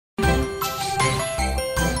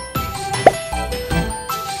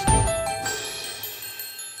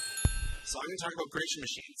talk about prediction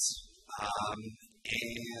machines.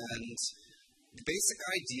 And the basic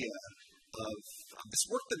idea of this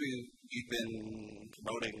work that we've been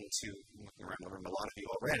promoting to, looking around the room, a lot of you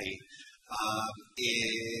already,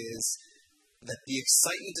 is that the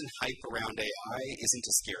excitement and hype around AI isn't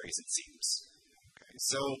as scary as it seems. Okay?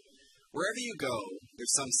 So wherever you go,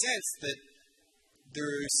 there's some sense that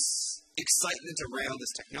there's excitement around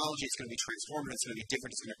this technology. It's going to be transformative. It's going to be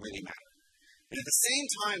different. It's going to really matter. And at the same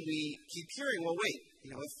time, we keep hearing, well, wait,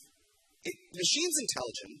 if the machine's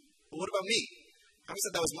intelligent, well, what about me? I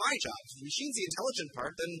said that was my job. If the machine's the intelligent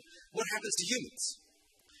part, then what happens to humans?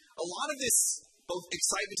 A lot of this, both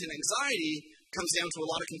excitement and anxiety, comes down to a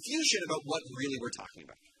lot of confusion about what really we're talking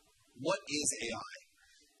about. What is AI?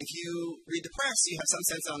 If you read the press, you have some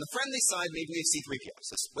sense that on the friendly side, maybe we have C-3PO.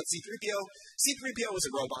 So what's C-3PO? C-3PO is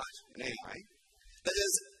a robot, an AI, that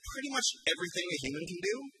does pretty much everything a human can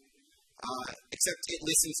do, except it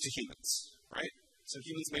listens to humans, right? So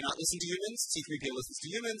humans may not listen to humans. C-3PO listens to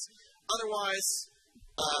humans. Otherwise,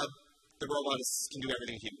 the robot can do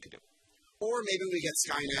everything a human can do. Or maybe we get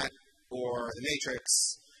Skynet or the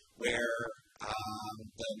Matrix, where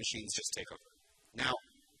the machines just take over. Now,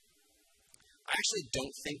 I actually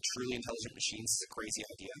don't think truly intelligent machines is a crazy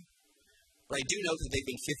idea. But I do know that they've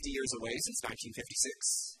been 50 years away since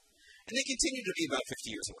 1956. And they continue to be about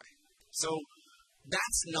 50 years away. So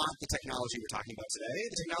that's not the technology we're talking about today.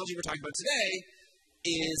 The technology we're talking about today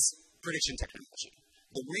is prediction technology.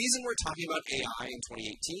 The reason we're talking about AI in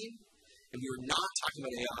 2018, and we were not talking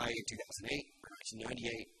about AI in 2008 or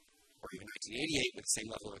 1998 or even 1988 with the same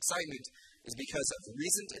level of excitement, is because of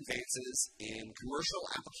recent advances in commercial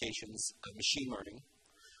applications of machine learning,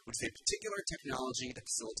 which is a particular technology that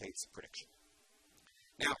facilitates prediction.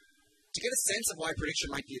 Now, to get a sense of why prediction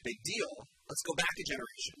might be a big deal, let's go back a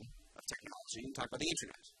generation of technology and talk about the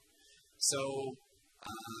internet. So,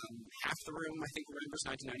 half the room, I think, remembers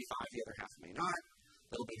 1995, the other half may not.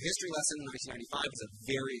 A little bit of history lesson. 1995 was a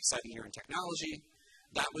very exciting year in technology.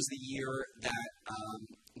 That was the year that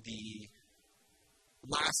the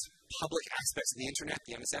last public aspects of the internet,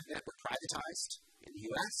 the NSFnet, were privatized in the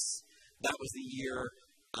U.S. That was the year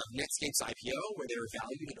of Netscape's IPO, where they were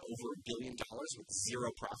valued at over $1 billion with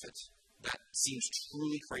zero profit. That seems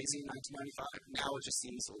truly crazy in 1995. Now it just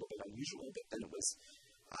seems a little bit unusual, but then it was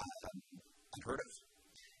unheard of.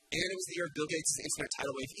 And it was the year of Bill Gates' internet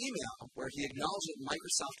tidal wave email, where he acknowledged that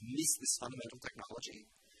Microsoft missed this fundamental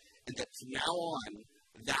technology, and that from now on,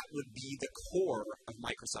 that would be the core of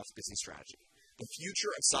Microsoft's business strategy. The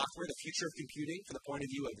future of software, the future of computing, from the point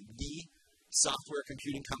of view of the software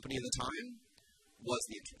computing company of the time, was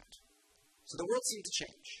the internet. So the world seemed to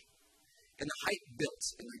change. And the hype built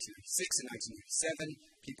in 1996 and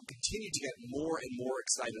 1997. People continued to get more and more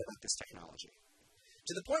excited about this technology,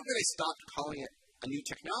 to the point where they stopped calling it a new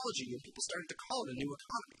technology and people started to call it a new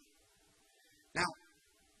economy. Now,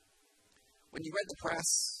 when you read the press,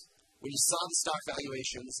 when you saw the stock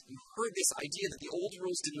valuations, you heard this idea that the old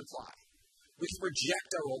rules didn't apply. We could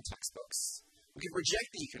reject our old textbooks. We could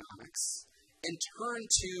reject the economics and turn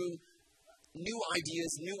to new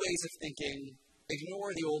ideas, new ways of thinking,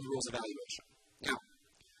 ignore the old rules of valuation. Now,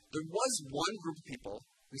 there was one group of people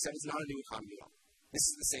who said it's not a new economy at all. This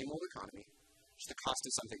is the same old economy. Just the cost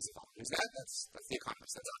of some things evolving. Who's that? That's the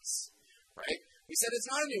economists. That's us. Right? We said it's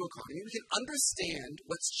not a new economy. We can understand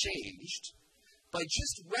what's changed by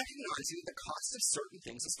just recognizing that the cost of certain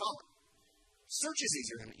things has fallen. Search is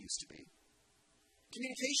easier than it used to be.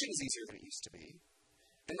 Communication is easier than it used to be.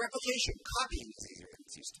 And replication, copying is easier than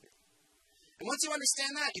it used to be. And once you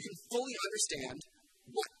understand that, you can fully understand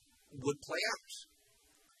what would play out.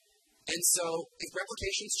 And so, if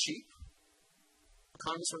replication's cheap,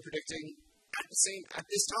 economists were predicting at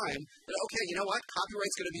this time that, okay, you know what,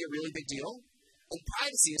 copyright's going to be a really big deal, and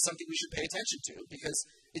privacy is something we should pay attention to because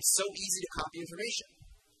it's so easy to copy information.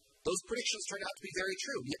 Those predictions turned out to be very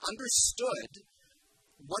true. We understood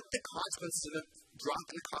what the consequences of a drop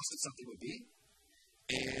in the cost of something would be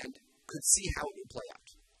and could see how it would play out.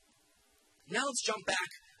 Now let's jump back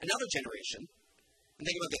another generation and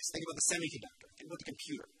think about this. Think about the semiconductor. Think about the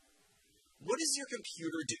computer. What does your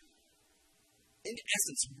computer do? In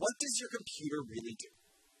essence, what does your computer really do?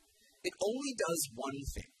 It only does one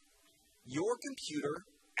thing. Your computer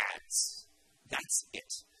adds. That's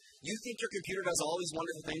it. You think your computer does all these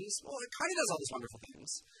wonderful things? Well, it kind of does all these wonderful things.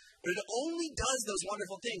 But it only does those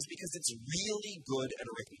wonderful things because it's really good at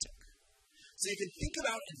arithmetic. So you can think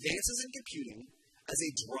about advances in computing as a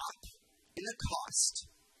drop in the cost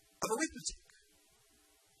of arithmetic.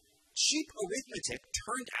 Cheap arithmetic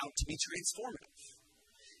turned out to be transformative.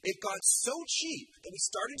 It got so cheap that we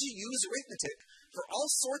started to use arithmetic for all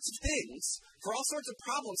sorts of things, for all sorts of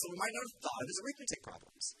problems that we might not have thought of as arithmetic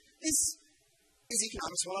problems. This is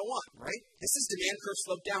economics 101, right? This is demand curve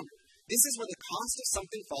slope downward. This is when the cost of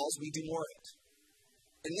something falls, we do more of it.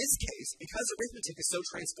 In this case, because arithmetic is so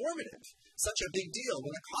transformative, such a big deal,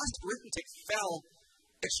 when the cost of arithmetic fell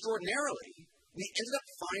extraordinarily, we ended up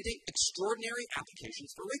finding extraordinary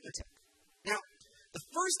applications for arithmetic. Now, the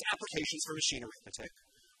first applications for machine arithmetic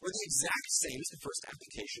were the exact same as the first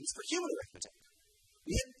applications for human arithmetic.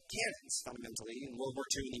 We had cannons, fundamentally, in World War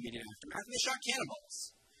II and the immediate aftermath, and they shot cannonballs.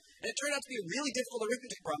 And it turned out to be a really difficult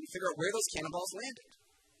arithmetic problem to figure out where those cannonballs landed.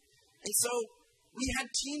 And so we had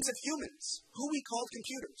teams of humans, who we called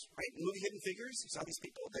computers, right? In the movie Hidden Figures, you saw these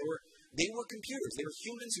people. They were computers. They were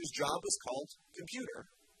humans whose job was called computer.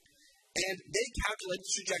 And they calculated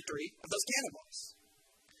the trajectory of those cannonballs.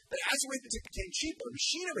 But as arithmetic became cheaper,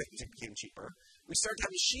 machine arithmetic became cheaper, we started to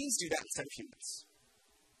have machines do that instead of humans.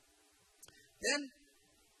 Then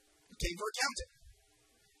it came for accounting.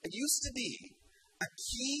 It used to be a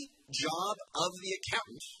key job of the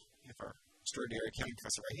accountant, if our extraordinary accounting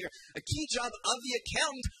professor right here, a key job of the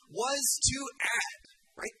accountant was to add,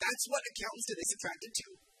 right? That's what accountants did, they subtracted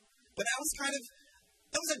too. But that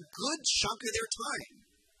was a good chunk of their time.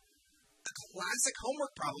 A classic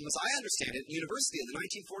homework problem, as I understand it, in university in the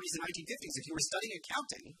 1940s and 1950s, if you were studying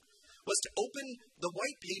accounting, was to open the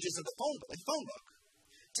white pages of the phone book,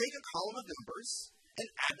 take a column of numbers, and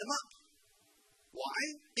add them up. Why?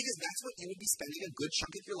 Because that's what you would be spending a good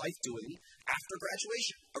chunk of your life doing after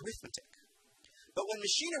graduation, arithmetic. But when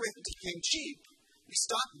machine arithmetic became cheap, we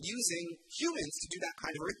stopped using humans to do that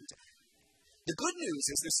kind of arithmetic. The good news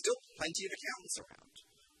is there's still plenty of accountants around.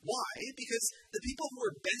 Why? Because the people who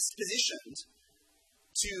were best positioned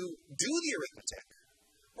to do the arithmetic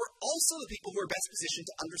were also the people who were best positioned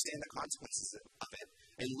to understand the consequences of it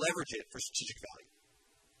and leverage it for strategic value.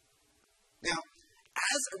 Now,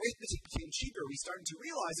 as arithmetic became cheaper, we started to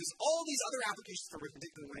realize there's all these other applications for arithmetic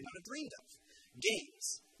that we might not have dreamed of.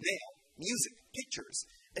 Games, mail, music, pictures.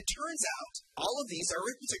 It turns out all of these are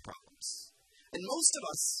arithmetic problems. And most of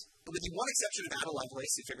us, with the one exception of Ada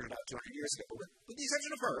Lovelace, who figured it out 200 years ago, with the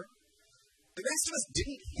exception of her, the rest of us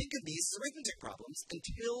didn't think of these as arithmetic problems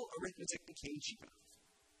until arithmetic became cheap enough.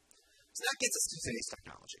 So that gets us to today's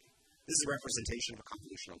technology. This is a representation of a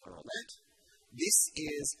convolutional neural net. This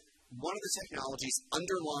is one of the technologies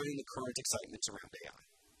underlying the current excitement around AI.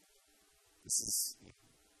 This is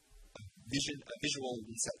a visual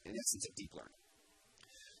in essence of deep learning.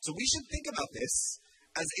 So we should think about this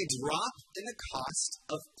as a drop in the cost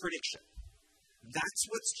of prediction. That's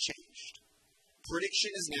what's changed.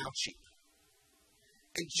 Prediction is now cheap.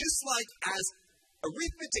 And just like as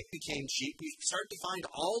arithmetic became cheap, we started to find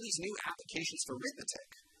all these new applications for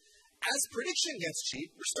arithmetic. As prediction gets cheap,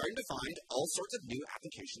 we're starting to find all sorts of new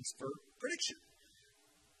applications for prediction.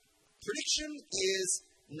 Prediction is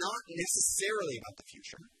not necessarily about the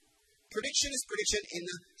future. Prediction is prediction in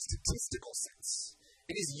the statistical sense.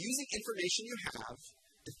 It is using information you have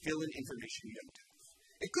to fill in information you don't have.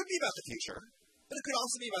 It could be about the future, but it could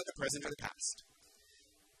also be about the present or the past.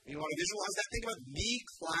 You want to visualize that? Think about the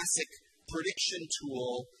classic prediction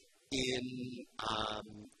tool in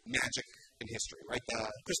magic in history, right? The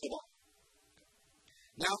crystal ball.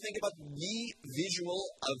 Now think about the visual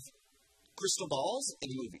of crystal balls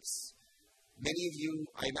in movies. Many of you,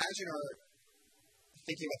 I imagine, are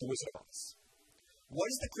thinking about The Wizard of Oz. What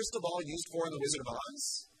is the crystal ball used for in The Wizard of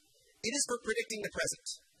Oz? It is for predicting the present.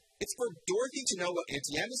 It's for Dorothy to know what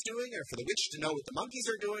Auntie Em is doing, or for the witch to know what the monkeys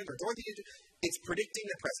are doing, or Dorothy to do. It's predicting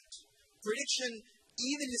the present. Prediction,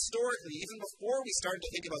 even historically, even before we started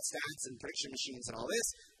to think about stats and prediction machines and all this,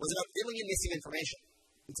 was about filling in missing information.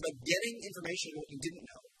 It's about getting information what you didn't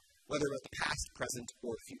know, whether about the past, present,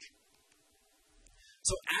 or the future.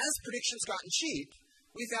 So as prediction's gotten cheap,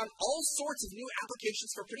 we found all sorts of new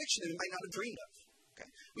applications for prediction that we might not have dreamed of. Okay?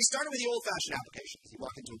 We started with the old-fashioned applications. You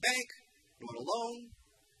walk into a bank, you want a loan,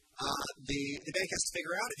 the bank has to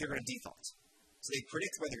figure out if you're going to default. So they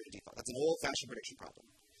predict whether you're going to default. That's an old-fashioned prediction problem.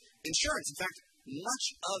 Insurance, in fact, much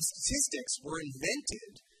of statistics were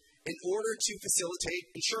invented in order to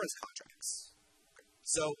facilitate insurance contracts.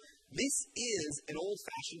 So this is an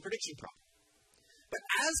old-fashioned prediction problem. But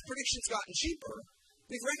as prediction's gotten cheaper,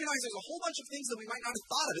 we've recognized there's a whole bunch of things that we might not have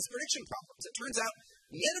thought of as prediction problems. It turns out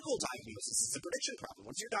medical diagnosis is a prediction problem.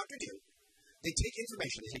 What does your doctor do? They take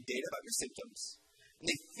information, they take data about your symptoms, and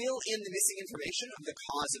they fill in the missing information of the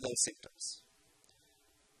cause of those symptoms.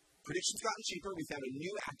 Prediction's gotten cheaper, we found a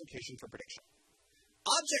new application for prediction.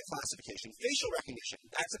 Object classification, facial recognition,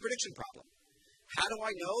 that's a prediction problem. How do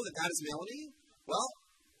I know that that is Melanie? Well,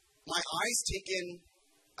 my eyes take in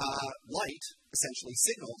light, essentially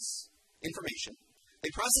signals, information,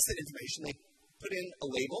 They process that information, they put in a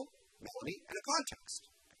label, Melanie, and a context.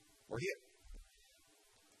 Or here.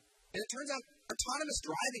 And it turns out autonomous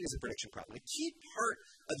driving is a prediction problem. A key part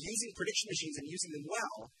of using prediction machines and using them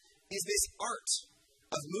well is this art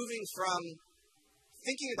of moving from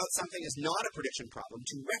thinking about something as not a prediction problem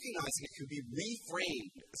to recognizing it could be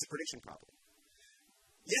reframed as a prediction problem.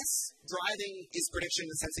 Yes, driving is prediction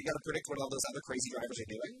in the sense that you got to predict what all those other crazy drivers are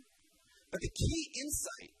doing. But the key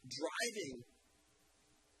insight,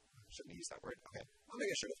 shouldn't have used that word. Okay, well,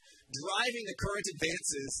 maybe I should have. Driving the current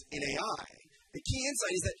advances in AI, the key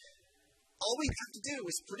insight is that all we have to do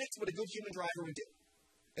is predict what a good human driver would do.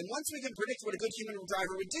 And once we can predict what a good human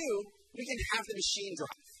driver would do, we can have the machine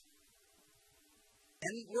drive.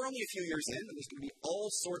 And we're only a few years in, and there's going to be all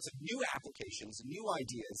sorts of new applications, new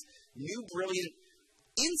ideas, new brilliant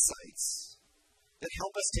insights that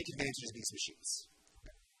help us take advantage of these machines.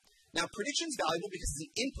 Okay. Now, prediction is valuable because it's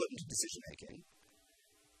an input into decision-making.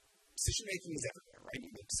 Decision-making is everywhere, right? You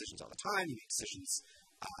make decisions all the time. You make decisions,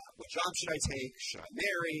 what job should I take? Should I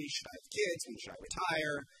marry? Should I have kids? When should I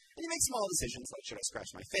retire? And you make small decisions like, should I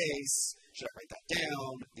scratch my face? Should I write that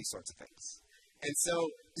down? These sorts of things. And so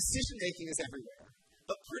decision-making is everywhere.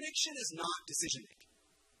 But prediction is not decision-making.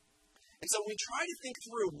 And so when we try to think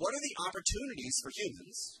through what are the opportunities for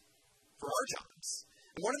humans, for our jobs,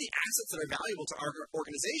 and what are the assets that are valuable to our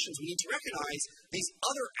organizations, we need to recognize these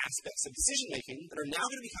other aspects of decision-making that are now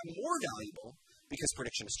going to become more valuable because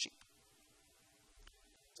prediction is cheap.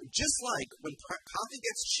 So just like when coffee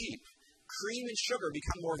gets cheap, cream and sugar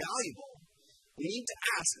become more valuable, we need to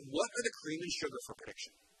ask, what are the cream and sugar for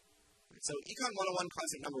prediction? So Econ 101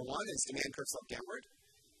 concept number 1 is demand curve slope downward.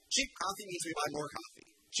 Cheap coffee means we buy more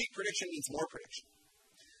coffee. Cheap prediction means more prediction.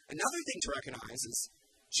 Another thing to recognize is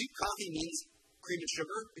cheap coffee means cream and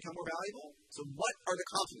sugar become more valuable. So what are the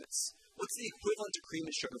complements? What's the equivalent to cream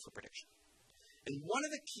and sugar for prediction? And one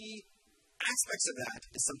of the key aspects of that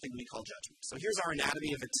is something we call judgment. So here's our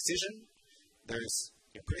anatomy of a decision. There's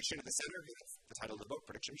prediction at the center. That's the title of the book,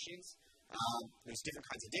 Prediction Machines. There's different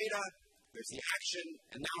kinds of data. There's the action.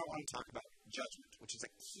 And now I want to talk about judgment, which is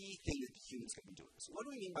a key thing that humans can be doing. So what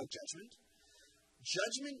do we mean by judgment?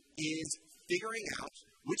 Judgment is figuring out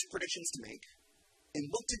which predictions to make and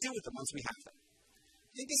what to do with them once we have them.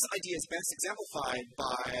 I think this idea is best exemplified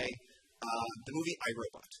by the movie I,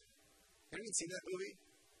 Robot. Anyone seen that movie?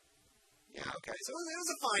 Yeah, okay. So it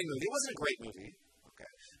was a fine movie. It wasn't a great movie.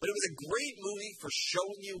 Okay. But it was a great movie for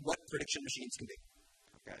showing you what prediction machines can do.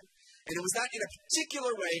 Okay. And it was that in a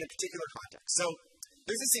particular way, in a particular context. So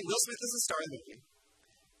there's this scene, Will Smith is the star of the movie.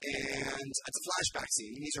 And it's a flashback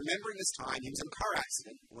scene. He's remembering this time. He was in a car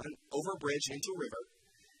accident, went over a bridge and into a river.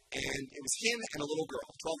 And it was him and a little girl,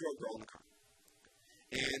 a 12-year-old girl in the car.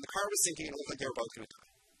 And the car was sinking and it looked like they were both going to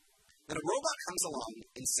die. Then a robot comes along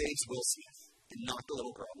and saves Will Smith and not the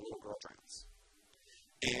little girl. The little girl drowns.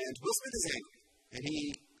 And Will Smith is angry. And he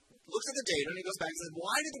looks at the data and he goes back and says,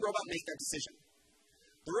 why did the robot make that decision?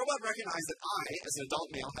 The robot recognized that I, as an adult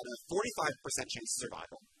male, had a 45% chance of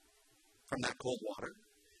survival from that cold water.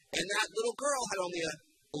 And that little girl had only a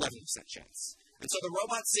 11% chance. And so the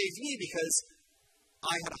robot saved me because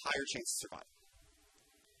I had a higher chance of survival.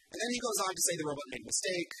 And then he goes on to say the robot made a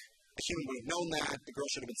mistake. A human would have known that. The girl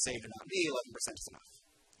should have been saved and not me. 11% is enough.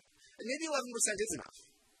 And maybe 11% is enough.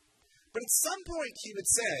 But at some point he would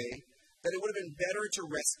say that it would have been better to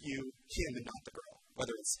rescue him and not the girl.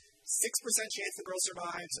 Whether it's 6% chance the girl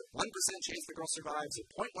survives, or 1% chance the girl survives,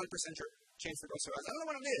 or 0.1% chance the girl survives. I don't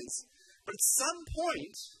know what it is. But at some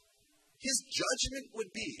point, his judgment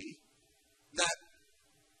would be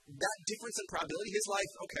that difference in probability, his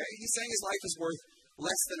life, okay, he's saying his life is worth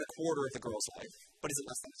less than a quarter of the girl's life, but is it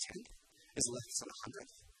less than a tenth? Is it less than a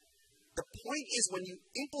hundredth? The point is when you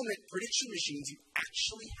implement prediction machines, you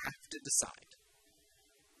actually have to decide.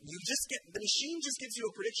 The machine just gives you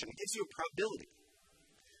a prediction, it gives you a probability.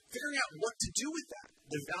 Figuring out what to do with that,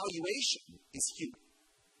 the valuation is human.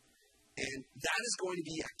 And that is going to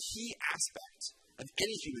be a key aspect of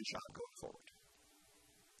any human job going forward.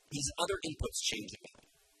 These other inputs change the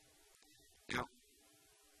value. Now,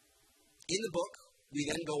 in the book, we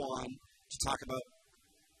then go on to talk about,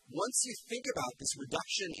 once you think about this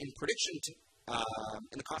reduction in prediction,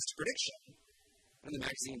 in the cost of prediction, and the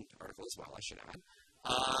magazine article as well, I should add,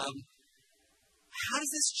 how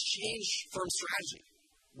does this change firm strategy?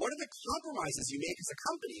 What are the compromises you make as a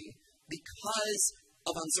company because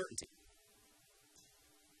of uncertainty?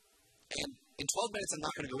 And in 12 minutes, I'm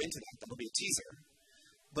not going to go into that. That'll be a teaser.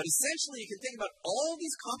 But essentially, you can think about all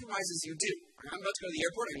these compromises you do. I'm about to go to the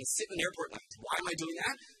airport. I'm going to sit in an airport lounge. Why am I doing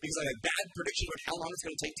that? Because I have bad predictions about how long it's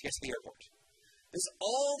going to take to get to the airport. There's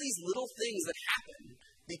all these little things that happen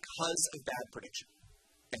because of bad prediction.